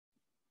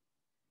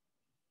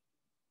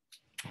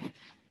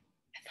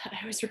thought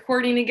I was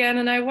recording again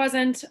and I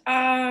wasn't.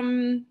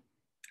 Hi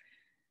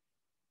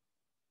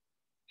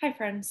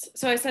friends.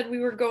 So I said we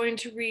were going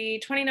to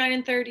read 29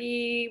 and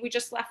 30. We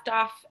just left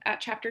off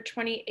at chapter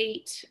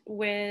 28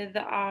 with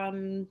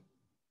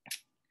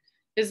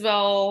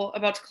Isabel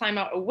about to climb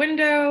out a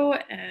window,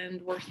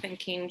 and we're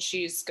thinking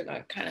she's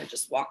gonna kind of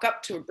just walk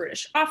up to a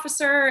British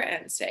officer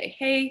and say,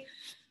 hey,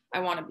 I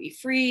want to be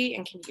free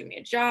and can you give me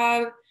a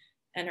job?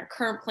 And her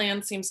current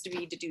plan seems to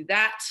be to do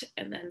that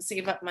and then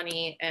save up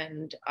money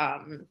and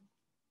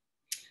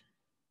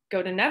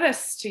go to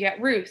Nevis to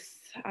get Ruth.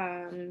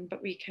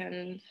 But we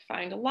can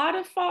find a lot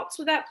of faults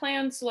with that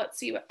plan, so let's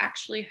see what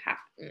actually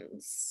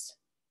happens.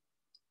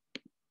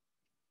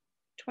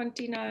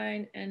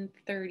 29 and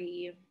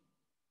 30.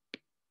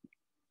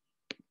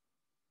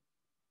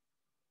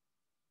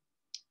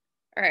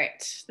 All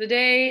right, the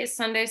day is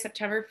Sunday,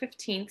 September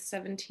 15th,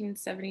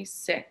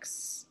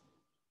 1776.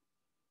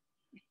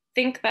 I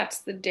think that's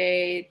the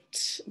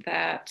date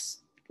that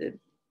the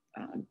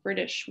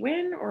British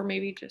win, or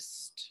maybe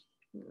just,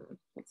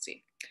 let's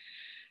see.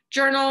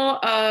 Journal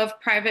of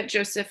Private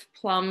Joseph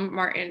Plum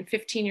Martin,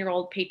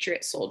 15-year-old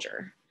patriot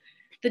soldier.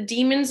 The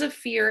demons of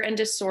fear and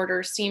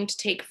disorder seemed to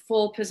take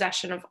full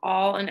possession of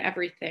all and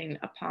everything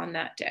upon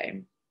that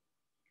day.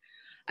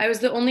 I was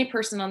the only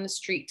person on the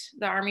street.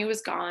 The army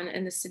was gone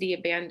and the city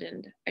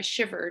abandoned. I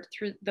shivered,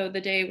 though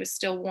the day was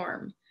still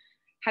warm.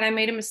 Had I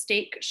made a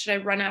mistake? Should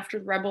I run after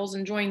the rebels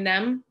and join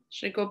them?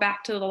 Should I go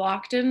back to the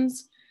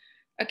Locktons?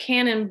 A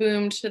cannon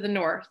boomed to the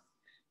north.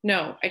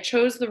 No, I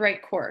chose the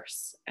right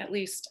course. At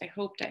least I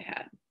hoped I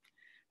had.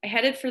 I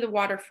headed for the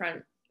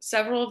waterfront.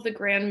 Several of the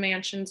grand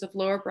mansions of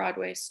Lower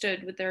Broadway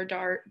stood with their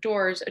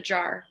doors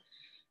ajar.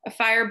 A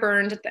fire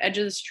burned at the edge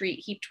of the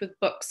street, heaped with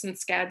books and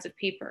scads of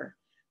paper.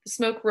 The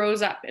smoke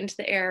rose up into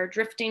the air,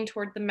 drifting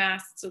toward the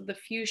masts of the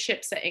few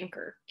ships at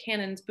anchor.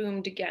 Cannons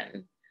boomed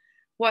again.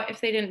 What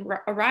if they didn't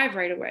arrive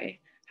right away?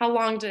 How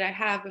long did I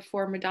have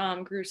before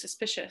Madame grew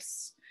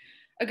suspicious?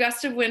 A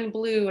gust of wind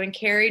blew and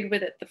carried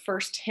with it the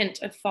first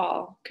hint of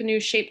fall.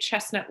 Canoe-shaped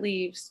chestnut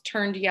leaves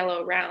turned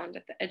yellow round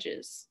at the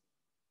edges.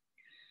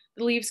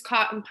 The leaves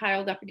caught and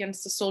piled up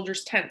against the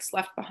soldiers' tents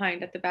left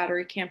behind at the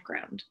Battery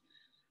campground.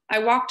 I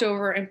walked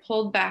over and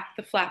pulled back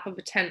the flap of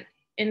a tent.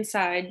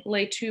 Inside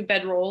lay 2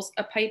 bedrolls,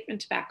 a pipe and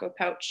tobacco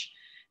pouch,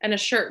 and a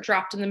shirt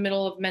dropped in the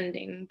middle of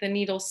mending, the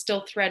needle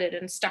still threaded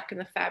and stuck in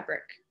the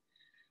fabric.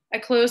 I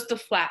closed the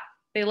flap.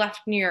 They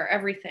left near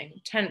everything: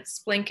 tents,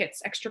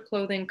 blankets, extra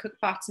clothing,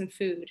 cookpots, and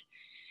food.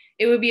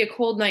 It would be a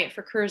cold night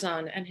for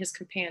Curzon and his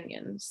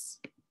companions.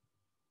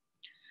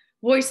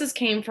 Voices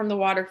came from the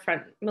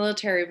waterfront,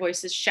 military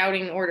voices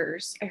shouting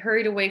orders. I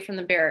hurried away from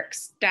the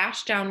barracks,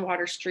 dashed down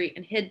Water Street,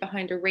 and hid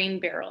behind a rain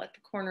barrel at the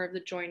corner of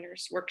the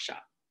joiner's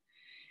workshop.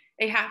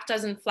 A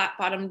half-dozen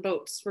flat-bottomed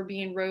boats were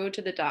being rowed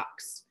to the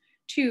docks.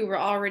 2 were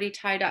already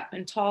tied up,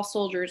 and tall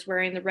soldiers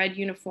wearing the red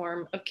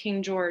uniform of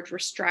King George were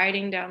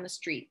striding down the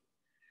street.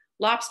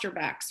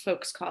 Lobsterbacks,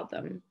 folks called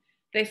them.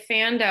 They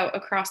fanned out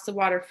across the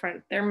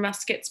waterfront, their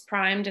muskets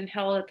primed and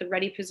held at the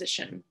ready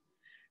position.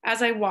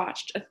 As I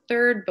watched, a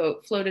 3rd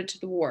boat floated to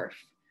the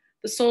wharf.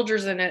 The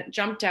soldiers in it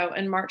jumped out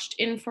and marched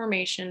in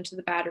formation to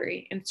the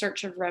battery in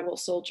search of rebel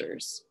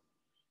soldiers.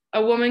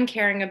 A woman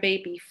carrying a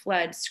baby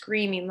fled,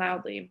 screaming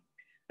loudly.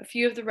 A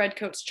few of the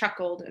redcoats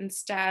chuckled and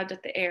stabbed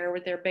at the air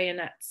with their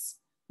bayonets.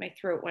 My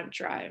throat went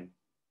dry.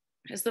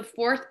 As the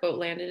 4th boat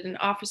landed, an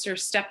officer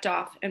stepped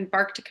off and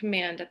barked a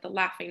command at the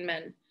laughing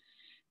men.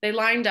 They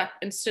lined up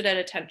and stood at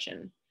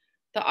attention.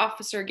 The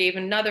officer gave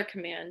another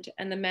command,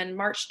 and the men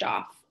marched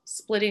off,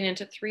 splitting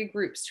into 3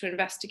 groups to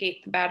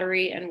investigate the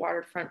battery and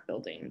waterfront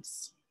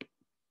buildings.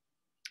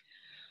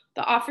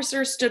 The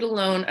officer stood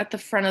alone at the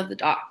front of the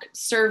dock,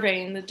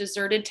 surveying the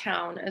deserted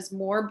town as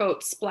more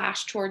boats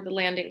splashed toward the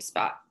landing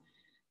spot.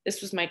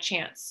 This was my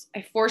chance.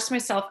 I forced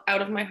myself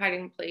out of my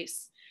hiding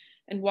place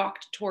and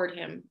walked toward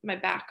him, my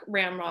back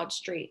ramrod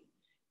straight.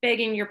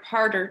 Begging your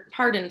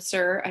pardon,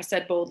 sir, I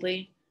said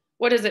boldly.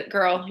 What is it,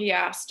 girl? He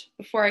asked.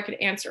 Before I could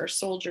answer, a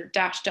soldier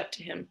dashed up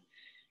to him.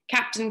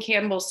 Captain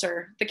Campbell,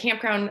 sir. The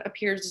campground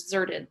appears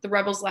deserted. The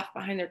rebels left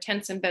behind their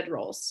tents and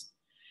bedrolls.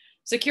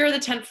 Secure the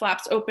tent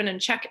flaps open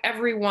and check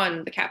every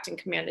one, the captain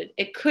commanded.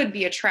 It could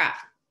be a trap.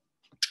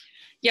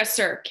 Yes,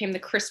 sir, came the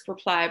crisp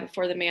reply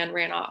before the man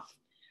ran off.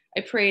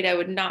 I prayed I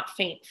would not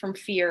faint from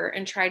fear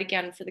and tried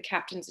again for the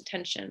captain's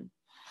attention.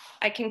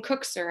 I can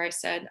cook, sir, I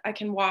said. I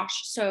can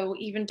wash, sew,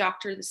 even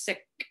doctor the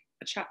sick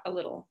a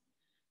little.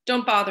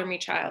 Don't bother me,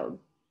 child.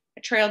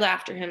 I trailed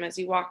after him as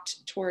he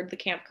walked toward the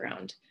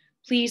campground.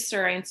 Please,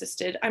 sir, I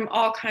insisted. I'm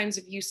all kinds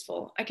of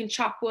useful. I can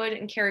chop wood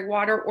and carry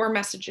water or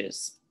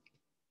messages.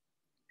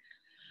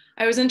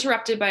 I was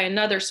interrupted by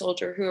another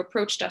soldier who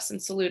approached us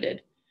and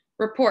saluted.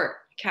 Report,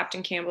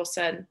 Captain Campbell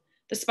said.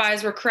 The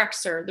spies were correct,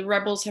 sir. The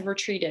rebels have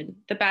retreated.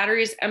 The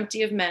battery is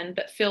empty of men,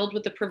 but filled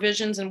with the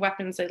provisions and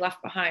weapons they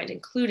left behind,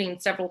 including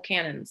several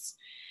cannons.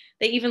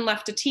 They even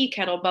left a tea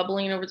kettle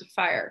bubbling over the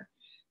fire.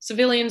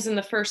 Civilians in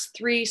the first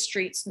 3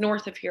 streets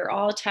north of here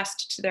all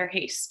attest to their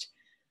haste.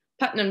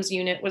 Putnam's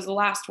unit was the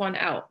last one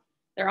out.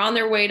 They're on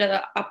their way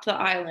up the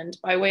island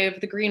by way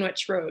of the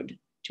Greenwich Road.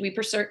 Do we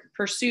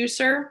pursue,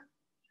 sir?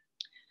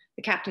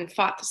 The captain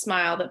fought the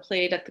smile that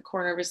played at the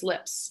corner of his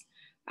lips.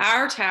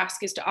 Our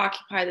task is to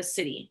occupy the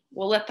city.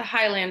 We'll let the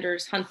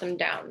Highlanders hunt them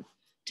down.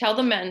 Tell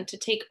the men to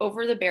take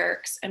over the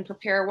barracks and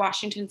prepare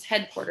Washington's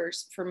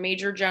headquarters for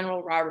Major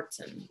General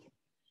Robertson.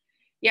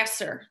 Yes,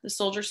 sir. The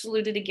soldier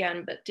saluted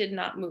again, but did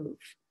not move.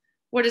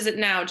 What is it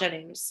now,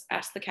 Jennings?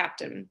 Asked the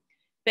captain.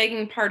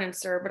 Begging pardon,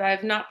 sir, but I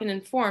have not been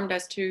informed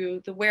as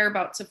to the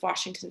whereabouts of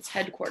Washington's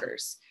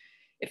headquarters.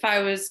 If I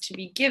was to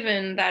be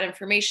given that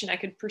information, I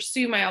could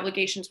pursue my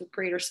obligations with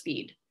greater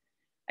speed.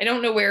 I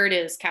don't know where it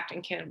is,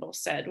 Captain Campbell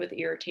said with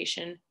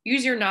irritation.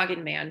 Use your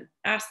noggin, man.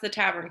 Ask the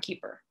tavern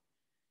keeper.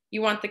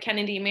 You want the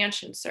Kennedy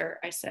Mansion, sir,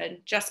 I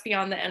said, just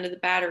beyond the end of the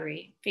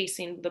battery,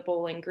 facing the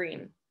Bowling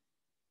Green.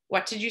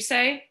 What did you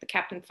say? The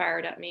captain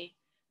fired at me.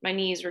 My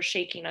knees were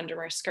shaking under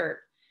my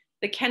skirt.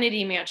 The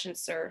Kennedy Mansion,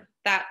 sir.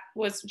 That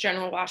was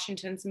General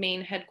Washington's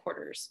main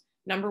headquarters,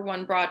 number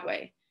 1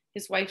 Broadway.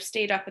 His wife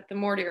stayed up at the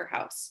Mortier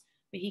House,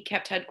 but he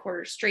kept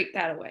headquarters straight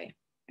that way.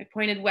 I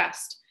pointed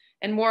west,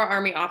 and more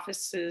army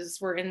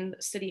offices were in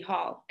City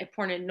Hall. I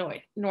pointed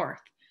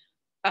north,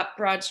 up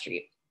Broad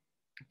Street.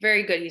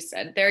 Very good, he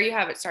said. There you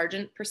have it,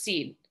 Sergeant.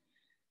 Proceed.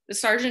 The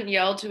sergeant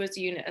yelled to his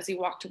unit as he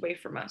walked away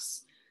from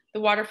us.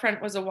 The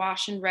waterfront was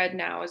awash in red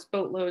now as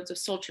boatloads of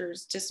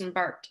soldiers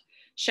disembarked.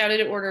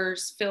 Shouted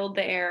orders filled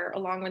the air,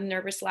 along with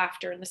nervous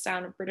laughter and the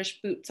sound of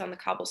British boots on the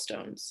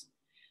cobblestones.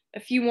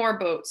 A few more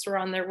boats were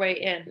on their way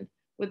in,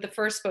 with the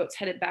first boats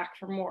headed back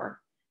for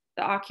more.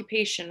 The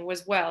occupation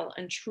was well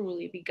and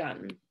truly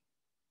begun.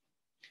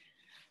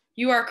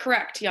 You are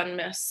correct, young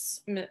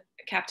miss,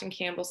 Captain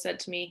Campbell said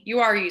to me. You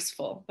are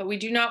useful, but we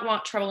do not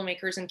want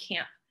troublemakers in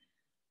camp.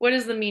 What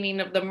is the meaning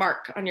of the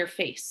mark on your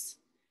face?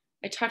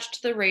 I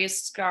touched the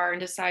raised scar and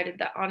decided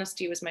that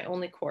honesty was my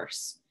only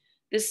course.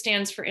 This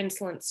stands for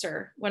insolence,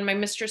 sir. When my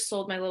mistress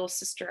sold my little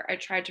sister, I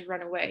tried to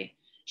run away.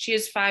 She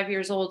is 5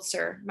 years old,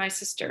 sir, my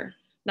sister,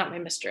 not my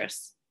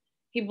mistress.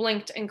 He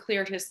blinked and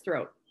cleared his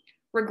throat.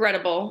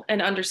 Regrettable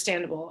and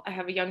understandable. I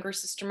have a younger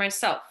sister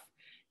myself.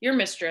 Your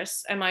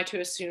mistress, am I to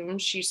assume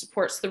she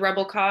supports the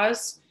rebel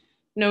cause?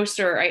 No,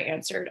 sir, I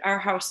answered. Our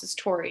house is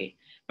Tory.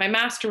 My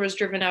master was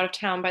driven out of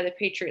town by the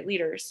Patriot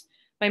leaders.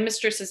 My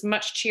mistress is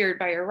much cheered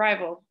by your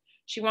arrival.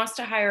 She wants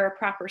to hire a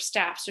proper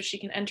staff so she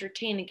can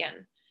entertain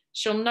again.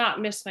 She'll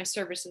not miss my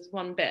services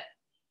one bit.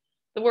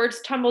 The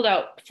words tumbled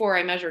out before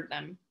I measured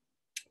them.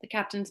 The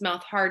captain's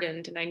mouth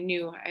hardened, and I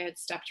knew I had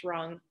stepped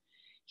wrong.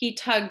 He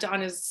tugged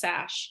on his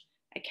sash.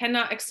 I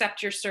cannot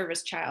accept your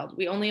service, child.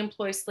 We only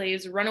employ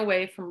slaves run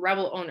away from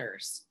rebel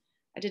owners.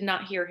 I did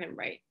not hear him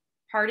right.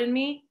 Pardon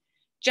me?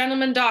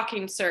 Gentleman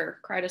docking, sir,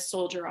 cried a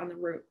soldier on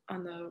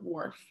the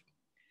wharf.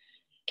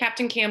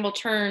 Captain Campbell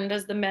turned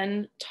as the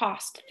men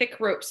tossed thick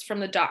ropes from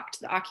the dock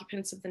to the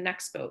occupants of the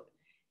next boat.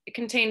 It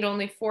contained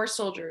only 4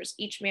 soldiers,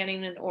 each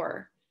manning an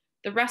oar.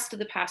 The rest of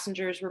the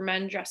passengers were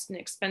men dressed in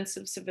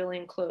expensive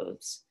civilian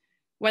clothes.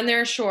 When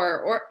they're ashore,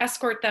 or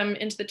escort them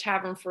into the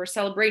tavern for a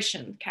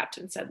celebration, the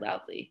captain said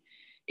loudly.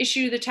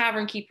 Issue the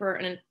tavern keeper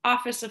an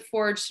office of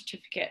forged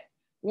certificate.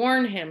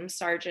 Warn him,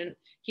 sergeant,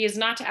 he is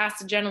not to ask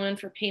the gentleman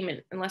for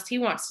payment unless he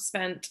wants to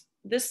spend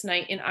this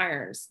night in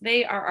irons.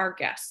 They are our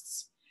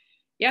guests.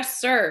 Yes,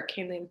 sir,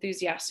 came the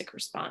enthusiastic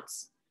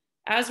response.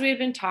 As we had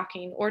been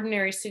talking,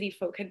 ordinary city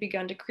folk had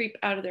begun to creep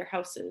out of their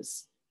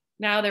houses.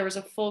 Now there was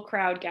a full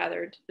crowd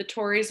gathered, the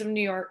Tories of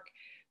New York,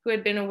 who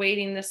had been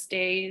awaiting this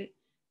day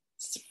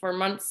for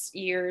months,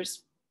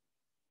 years.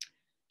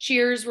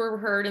 Cheers were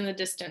heard in the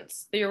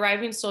distance. The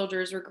arriving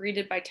soldiers were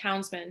greeted by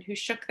townsmen who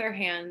shook their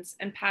hands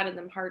and patted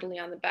them heartily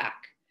on the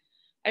back.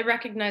 I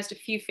recognized a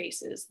few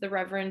faces, the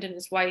Reverend and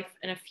his wife,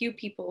 and a few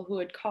people who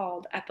had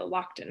called at the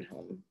Lockton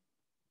home.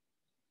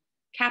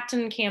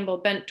 Captain Campbell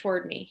bent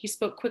toward me. He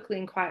spoke quickly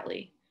and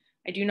quietly.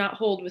 I do not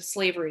hold with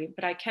slavery,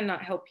 but I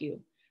cannot help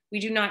you. We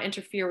do not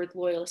interfere with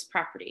loyalist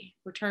property.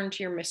 Return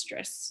to your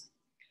mistress.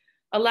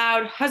 A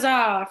loud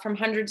huzzah from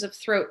hundreds of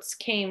throats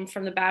came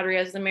from the battery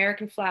as the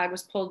American flag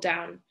was pulled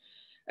down.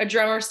 A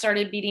drummer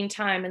started beating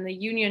time, and the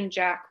Union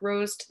Jack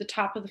rose to the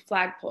top of the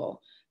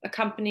flagpole,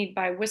 accompanied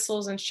by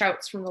whistles and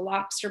shouts from the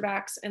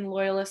lobsterbacks and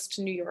loyalist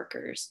New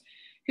Yorkers,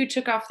 who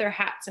took off their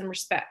hats in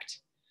respect.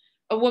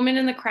 A woman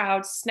in the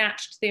crowd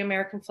snatched the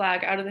American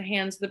flag out of the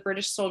hands of the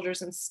British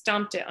soldiers and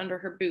stomped it under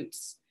her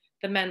boots.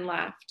 The men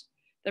laughed.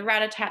 The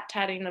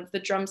rat-a-tat-tatting of the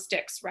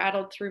drumsticks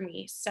rattled through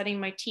me, setting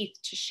my teeth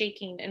to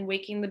shaking and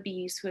waking the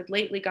bees who had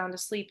lately gone to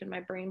sleep in my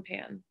brain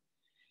pan.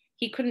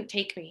 He couldn't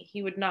take me.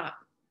 He would not.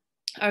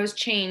 I was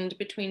chained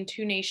between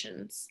 2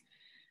 nations.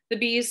 The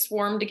bees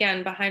swarmed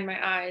again behind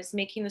my eyes,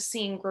 making the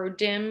scene grow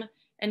dim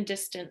and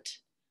distant.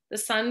 The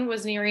sun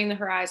was nearing the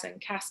horizon,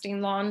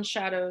 casting long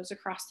shadows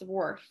across the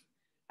wharf.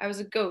 I was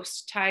a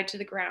ghost tied to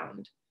the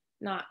ground,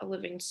 not a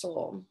living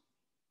soul.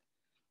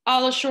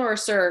 All ashore,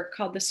 sir,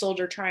 called the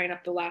soldier tying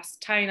up the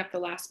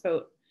last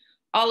boat.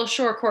 All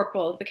ashore,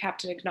 corporal, the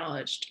captain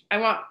acknowledged. I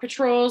want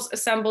patrols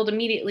assembled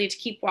immediately to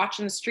keep watch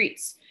in the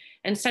streets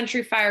and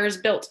sentry fires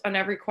built on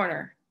every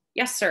corner.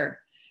 Yes, sir.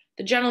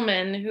 The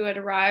gentleman who had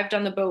arrived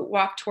on the boat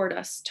walked toward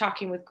us,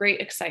 talking with great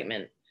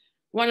excitement.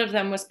 One of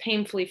them was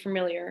painfully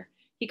familiar.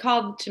 He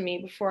called to me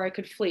before I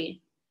could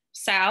flee.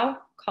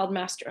 Sal, called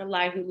Master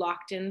Elihu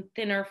Lockton,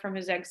 thinner from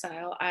his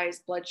exile, eyes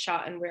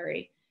bloodshot and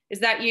wary. Is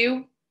that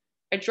you?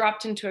 I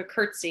dropped into a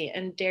curtsy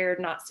and dared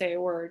not say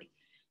a word.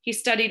 He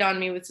studied on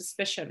me with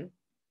suspicion.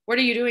 What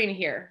are you doing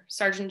here?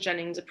 Sergeant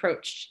Jennings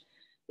approached.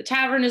 The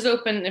tavern is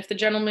open if the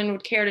gentleman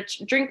would care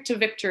to drink to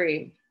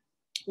victory.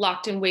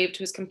 Lockton waved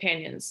to his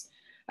companions.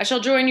 I shall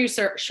join you,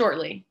 sir,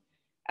 shortly.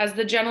 As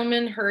the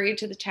gentleman hurried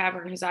to the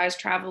tavern, his eyes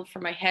traveled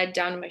from my head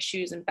down to my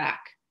shoes and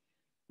back.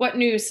 What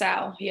news,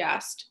 Sal? He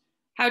asked.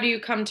 How do you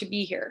come to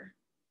be here?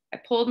 I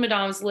pulled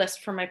Madame's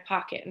list from my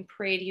pocket and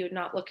prayed he would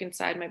not look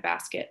inside my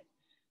basket.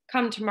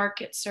 Come to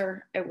market,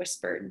 sir, I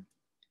whispered.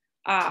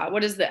 Ah,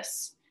 what is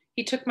this?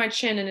 He took my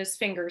chin in his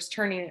fingers,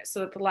 turning it so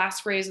that the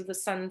last rays of the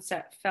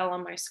sunset fell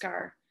on my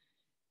scar.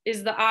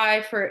 Is the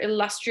eye for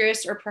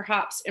illustrious or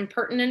perhaps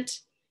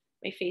impertinent?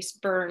 My face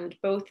burned,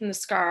 both in the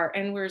scar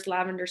and where his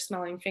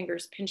lavender-smelling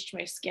fingers pinched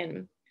my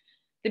skin.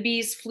 The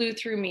bees flew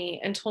through me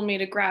and told me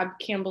to grab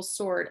Campbell's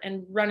sword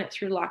and run it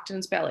through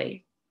Lockton's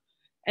belly.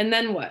 And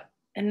then what?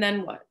 And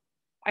then what?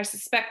 I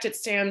suspect it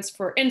stands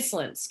for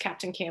insolence,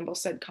 Captain Campbell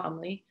said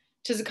calmly.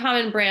 'Tis a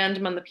common brand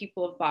among the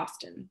people of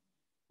Boston.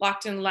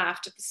 Lockton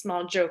laughed at the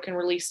small joke and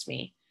released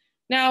me.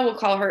 Now we'll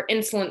call her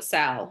Insolent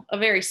Sal, a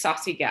very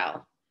saucy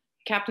gal.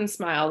 The captain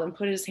smiled and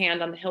put his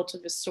hand on the hilt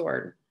of his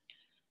sword.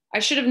 I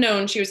should have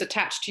known she was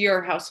attached to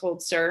your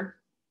household, sir.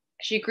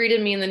 She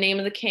greeted me in the name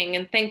of the king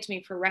and thanked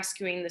me for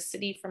rescuing the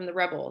city from the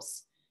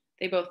rebels.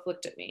 They both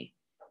looked at me.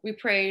 We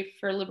pray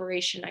for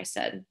liberation, I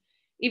said.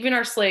 Even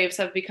our slaves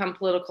have become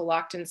political,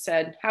 Lockton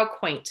said. How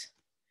quaint.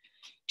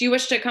 Do you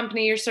wish to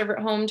accompany your servant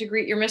home to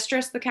greet your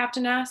mistress? The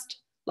captain asked.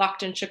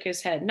 Lockton shook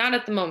his head. Not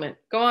at the moment.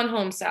 Go on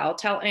home, Sal.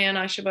 Tell Anne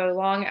I shall be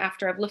along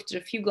after I've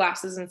lifted a few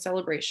glasses in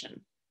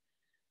celebration.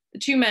 The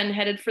two men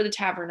headed for the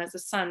tavern as the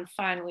sun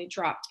finally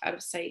dropped out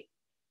of sight.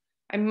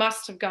 I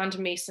must have gone to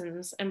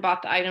Mason's and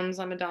bought the items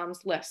on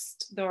Madame's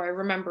list, though I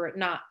remember it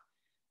not.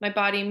 My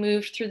body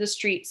moved through the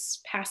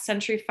streets, past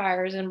sentry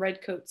fires and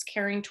redcoats,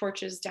 carrying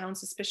torches down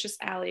suspicious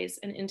alleys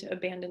and into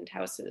abandoned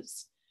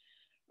houses.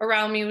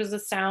 Around me was the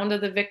sound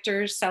of the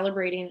victors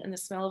celebrating and the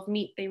smell of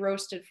meat they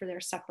roasted for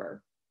their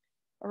supper.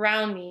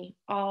 Around me,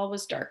 all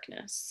was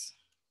darkness.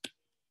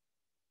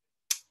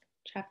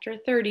 Chapter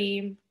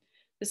 30.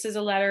 This is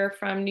a letter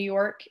from New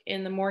York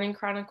in the Morning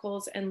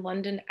Chronicles and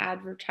London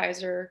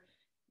Advertiser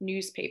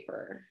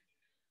newspaper.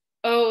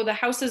 Oh, the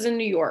houses in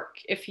New York,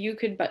 if you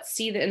could but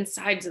see the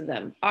insides of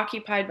them,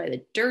 occupied by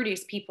the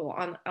dirtiest people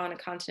on a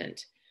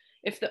continent.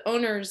 If the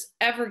owners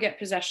ever get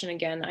possession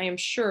again, I am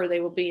sure they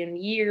will be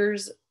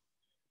years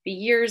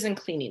in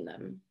cleaning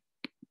them.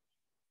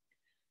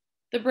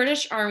 The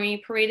British Army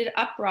paraded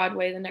up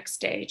Broadway the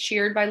next day,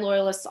 cheered by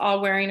loyalists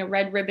all wearing a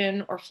red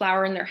ribbon or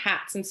flower in their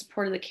hats in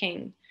support of the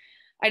king.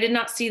 I did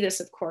not see this,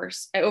 of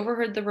course. I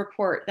overheard the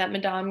report that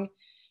Madame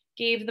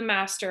gave the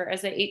master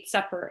as they ate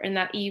supper and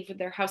that eve with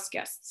their house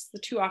guests, the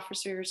two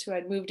officers who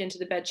had moved into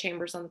the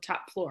bedchambers on the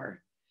top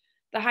floor.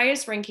 The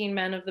highest ranking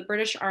men of the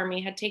British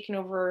Army had taken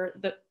over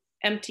the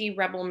empty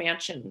rebel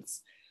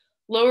mansions.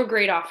 Lower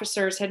grade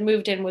officers had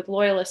moved in with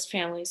loyalist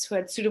families who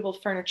had suitable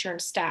furniture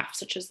and staff,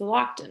 such as the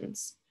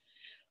Locktons.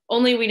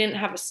 Only we didn't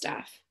have a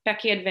staff.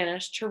 Becky had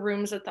vanished, her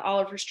rooms at the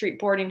Oliver Street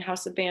boarding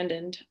house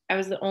abandoned. I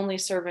was the only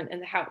servant in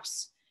the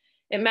house.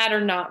 It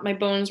mattered not. My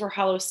bones were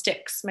hollow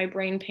sticks, my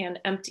brain pan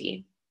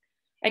empty.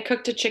 I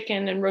cooked a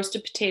chicken and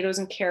roasted potatoes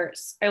and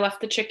carrots. I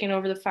left the chicken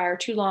over the fire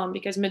too long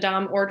because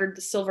Madame ordered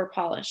the silver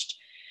polished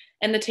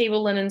and the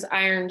table linens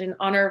ironed in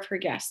honor of her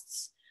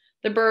guests.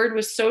 The bird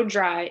was so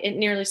dry, it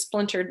nearly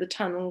splintered the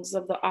tongues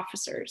of the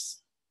officers.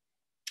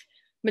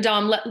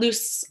 Madame let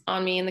loose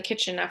on me in the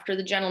kitchen after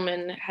the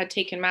gentleman had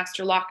taken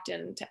Master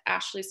Lockton to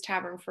Ashley's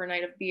Tavern for a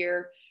night of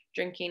beer,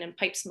 drinking, and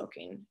pipe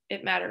smoking.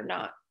 It mattered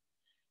not.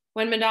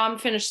 When Madame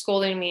finished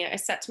scolding me, I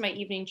set to my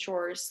evening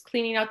chores,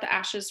 cleaning out the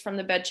ashes from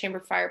the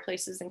bedchamber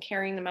fireplaces and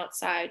carrying them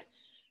outside,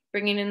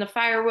 bringing in the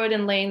firewood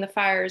and laying the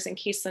fires in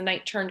case the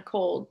night turned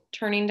cold,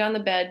 turning down the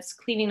beds,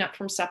 cleaning up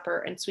from supper,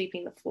 and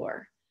sweeping the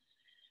floor.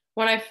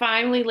 When I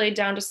finally laid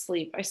down to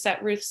sleep, I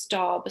set Ruth's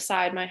doll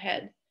beside my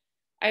head.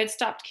 I had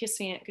stopped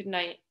kissing it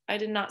goodnight. I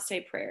did not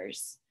say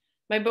prayers.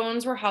 My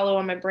bones were hollow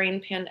and my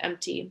brain pan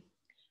empty.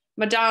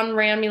 Madame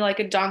ran me like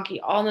a donkey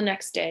all the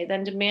next day,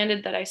 then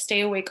demanded that I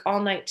stay awake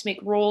all night to make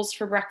rolls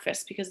for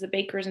breakfast because the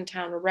bakers in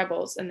town were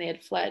rebels and they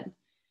had fled.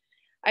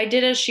 I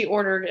did as she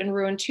ordered and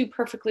ruined 2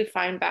 perfectly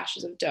fine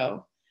batches of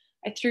dough.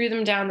 I threw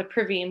them down the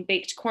privy and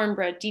baked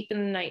cornbread deep in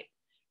the night,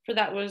 for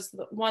that was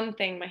the one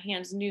thing my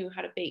hands knew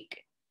how to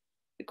bake.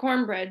 The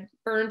cornbread,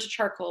 burned to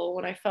charcoal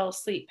when I fell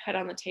asleep, head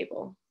on the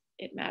table.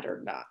 It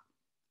mattered not.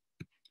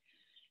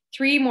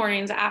 3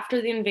 mornings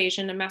after the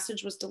invasion, a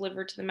message was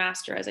delivered to the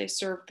master as I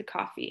served the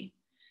coffee.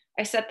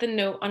 I set the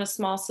note on a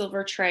small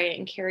silver tray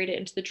and carried it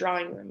into the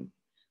drawing room.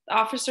 The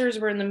officers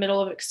were in the middle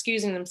of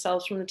excusing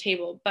themselves from the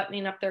table,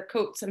 buttoning up their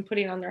coats and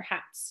putting on their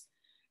hats.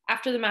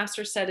 After the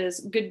master said his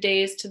good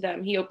days to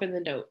them, he opened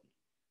the note.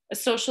 A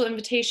social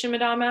invitation,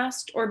 Madame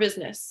asked, or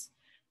business?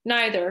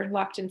 Neither,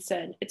 Lockton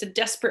said. It's a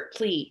desperate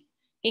plea.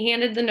 He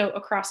handed the note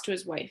across to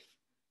his wife.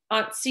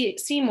 Aunt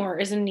Seymour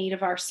is in need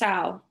of our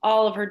Sal.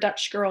 All of her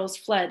Dutch girls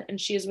fled, and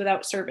she is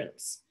without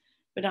servants.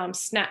 Madame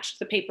snatched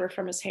the paper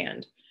from his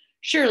hand.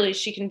 Surely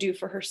she can do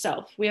for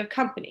herself. We have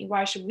company.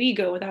 Why should we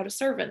go without a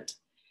servant?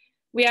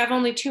 We have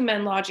only 2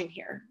 men lodging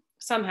here.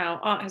 Somehow,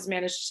 Aunt has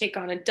managed to take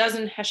on a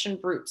dozen Hessian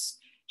brutes.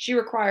 She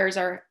requires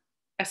our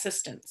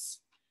assistance.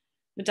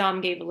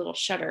 Madame gave a little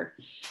shudder.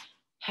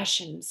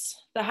 Hessians.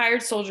 The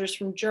hired soldiers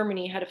from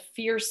Germany had a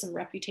fearsome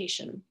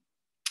reputation.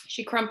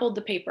 She crumpled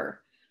the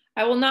paper.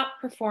 I will not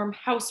perform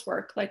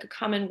housework like a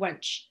common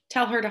wench.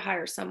 Tell her to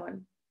hire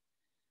someone.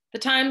 The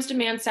times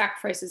demand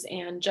sacrifices,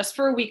 Anne, just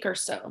for a week or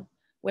so.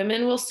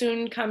 Women will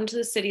soon come to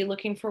the city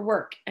looking for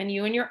work, and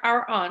you and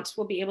our aunt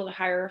will be able to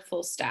hire a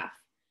full staff.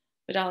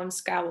 Madame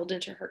scowled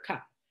into her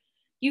cup.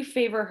 You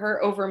favor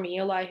her over me,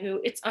 Elihu.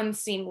 It's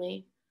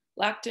unseemly.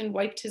 Lacton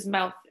wiped his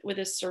mouth with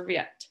his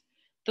serviette.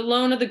 The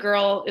loan of the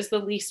girl is the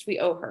least we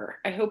owe her.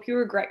 I hope you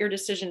regret your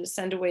decision to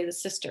send away the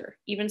sister.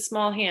 Even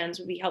small hands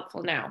would be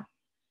helpful now.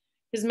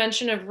 His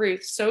mention of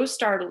Ruth so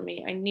startled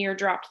me, I near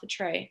dropped the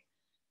tray.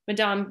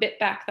 Madame bit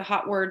back the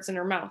hot words in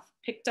her mouth,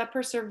 picked up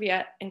her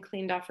serviette, and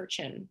cleaned off her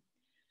chin.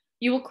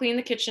 You will clean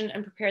the kitchen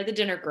and prepare the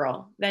dinner,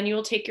 girl. Then you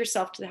will take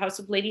yourself to the house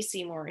of Lady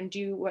Seymour and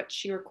do what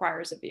she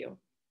requires of you.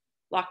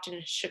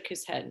 Lacton shook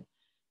his head.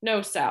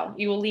 No, Sal,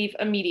 you will leave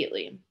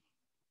immediately.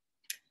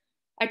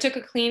 I took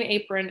a clean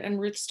apron and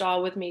Ruth's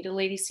doll with me to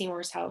Lady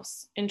Seymour's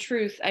house. In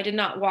truth, I did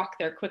not walk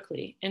there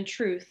quickly. In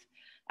truth,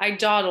 I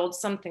dawdled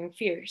something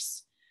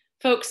fierce.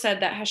 Folks said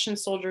that Hessian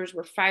soldiers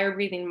were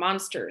fire-breathing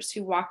monsters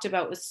who walked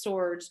about with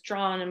swords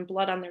drawn and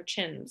blood on their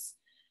chins.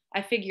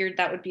 I figured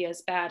that would be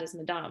as bad as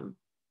Madame.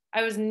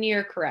 I was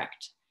near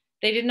correct.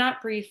 They did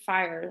not breathe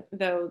fire,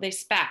 though they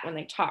spat when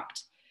they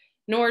talked.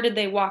 Nor did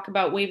they walk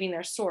about waving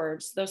their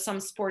swords, though some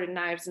sported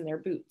knives in their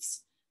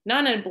boots.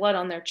 None had blood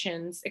on their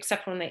chins,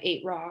 except when they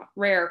ate raw,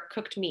 rare,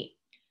 cooked meat.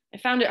 I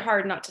found it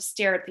hard not to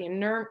stare at the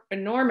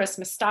enormous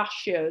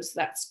mustachios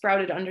that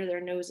sprouted under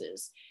their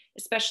noses,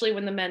 especially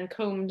when the men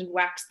combed and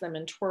waxed them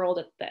and twirled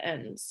at the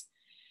ends.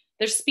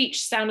 Their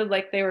speech sounded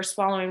like they were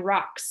swallowing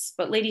rocks,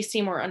 but Lady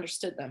Seymour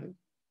understood them.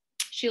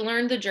 She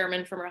learned the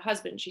German from her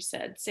husband, she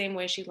said, same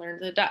way she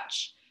learned the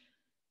Dutch.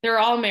 There are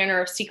all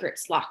manner of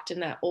secrets locked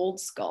in that old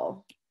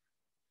skull.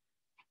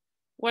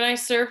 When I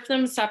served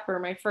them supper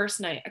my first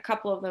night, a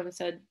couple of them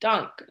said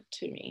Danke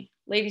to me.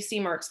 Lady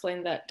Seymour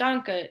explained that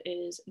Danke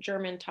is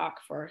German talk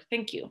for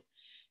thank you.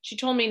 She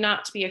told me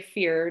not to be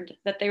afeared,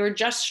 that they were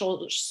just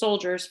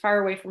soldiers far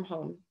away from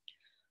home.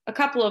 A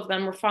couple of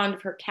them were fond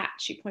of her cat,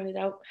 she pointed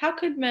out. How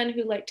could men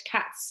who liked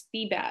cats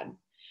be bad?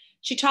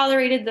 She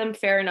tolerated them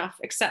fair enough,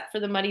 except for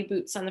the muddy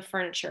boots on the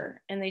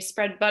furniture, and they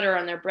spread butter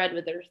on their bread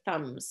with their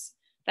thumbs.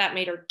 That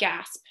made her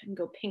gasp and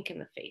go pink in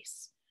the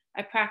face.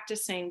 I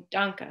practiced saying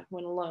Danke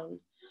when alone.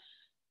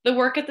 The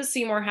work at the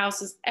Seymour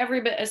house is every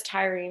bit as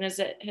tiring as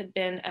it had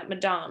been at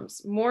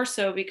Madame's, more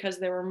so because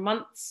there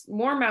were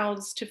more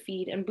mouths to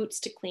feed and boots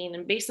to clean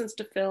and basins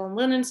to fill and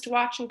linens to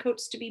wash and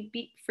coats to be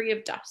beat free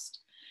of dust.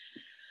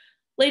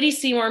 Lady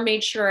Seymour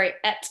made sure I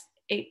ate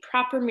a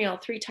proper meal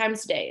 3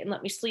 times a day and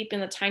let me sleep in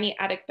the tiny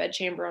attic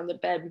bedchamber on the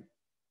bed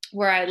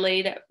where I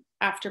laid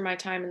after my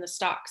time in the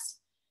stocks.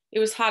 It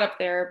was hot up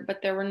there,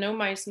 but there were no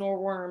mice nor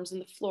worms in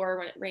the floor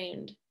when it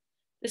rained.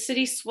 The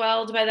city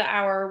swelled by the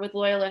hour with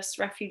loyalist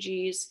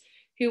refugees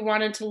who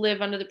wanted to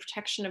live under the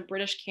protection of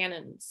British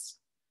cannons.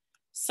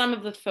 Some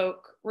of the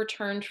folk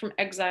returned from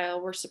exile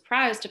were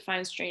surprised to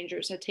find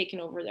strangers had taken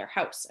over their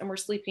house and were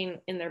sleeping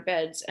in their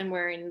beds and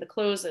wearing the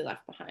clothes they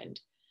left behind.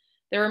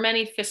 There were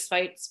many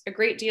fistfights, a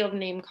great deal of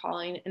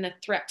name-calling, and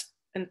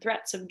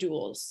threats of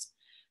duels.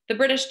 The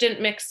British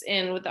didn't mix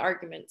in with the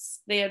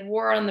arguments. They had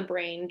war on the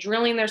brain,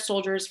 drilling their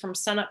soldiers from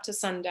sunup to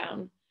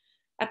sundown.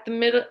 At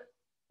the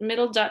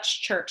Middle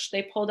Dutch church,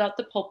 they pulled out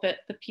the pulpit,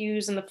 the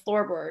pews, and the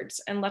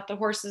floorboards, and let the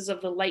horses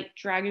of the light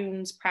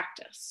dragoons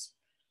practice.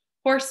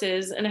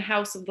 Horses in a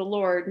house of the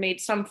Lord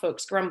made some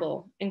folks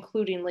grumble,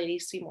 including Lady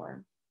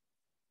Seymour.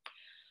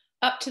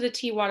 Up to the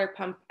tea water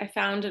pump, I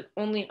found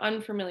only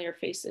unfamiliar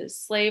faces,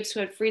 slaves who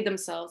had freed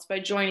themselves by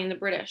joining the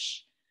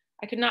British.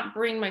 I could not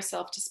bring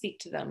myself to speak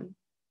to them.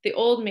 The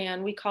old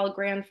man we called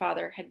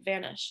grandfather had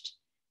vanished.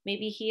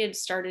 Maybe he had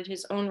started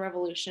his own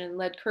revolution and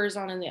led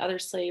Curzon and the other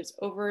slaves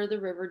over the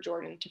River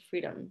Jordan to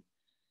freedom.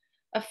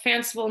 A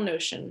fanciful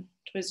notion.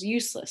 It was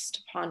useless to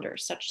ponder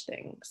such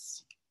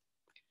things.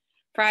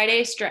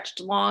 Friday stretched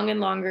long and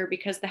longer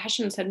because the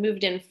Hessians had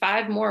moved in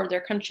 5 more of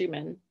their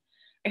countrymen.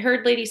 I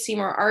heard Lady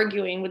Seymour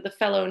arguing with the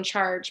fellow in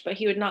charge, but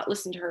he would not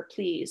listen to her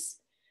pleas.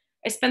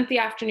 I spent the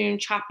afternoon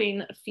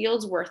chopping a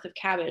field's worth of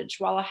cabbage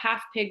while a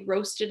half-pig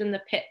roasted in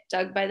the pit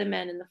dug by the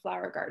men in the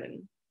flower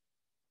garden.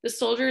 The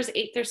soldiers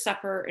ate their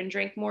supper and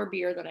drank more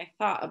beer than I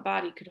thought a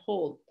body could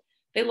hold.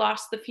 They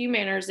lost the few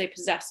manners they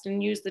possessed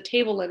and used the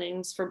table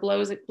linens for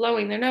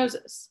blowing their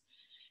noses.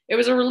 It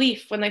was a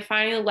relief when they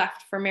finally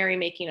left for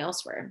merrymaking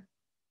elsewhere.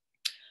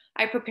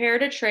 I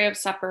prepared a tray of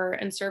supper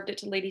and served it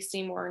to Lady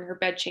Seymour in her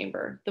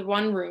bedchamber, the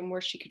one room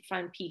where she could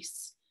find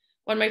peace.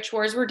 When my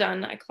chores were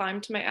done, I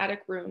climbed to my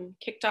attic room,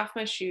 kicked off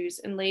my shoes,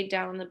 and laid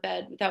down on the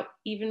bed without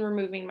even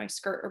removing my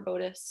skirt or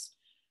bodice.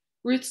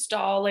 Ruth's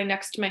doll lay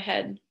next to my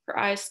head, her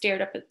eyes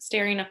staring up at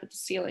the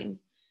ceiling.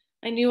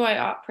 I knew I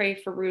ought pray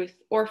for Ruth,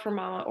 or for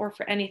Mama, or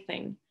for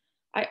anything.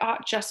 I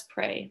ought just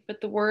pray, but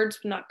the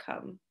words would not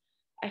come.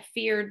 I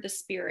feared the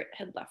spirit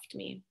had left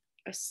me.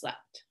 I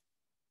slept.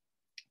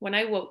 When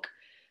I woke,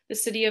 the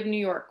city of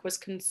New York was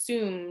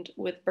consumed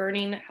with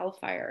burning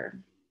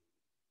hellfire.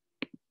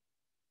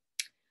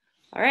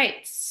 All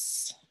right,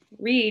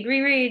 read,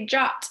 reread,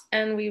 jot,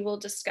 and we will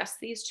discuss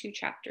these 2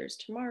 chapters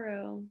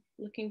tomorrow.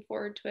 Looking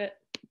forward to it.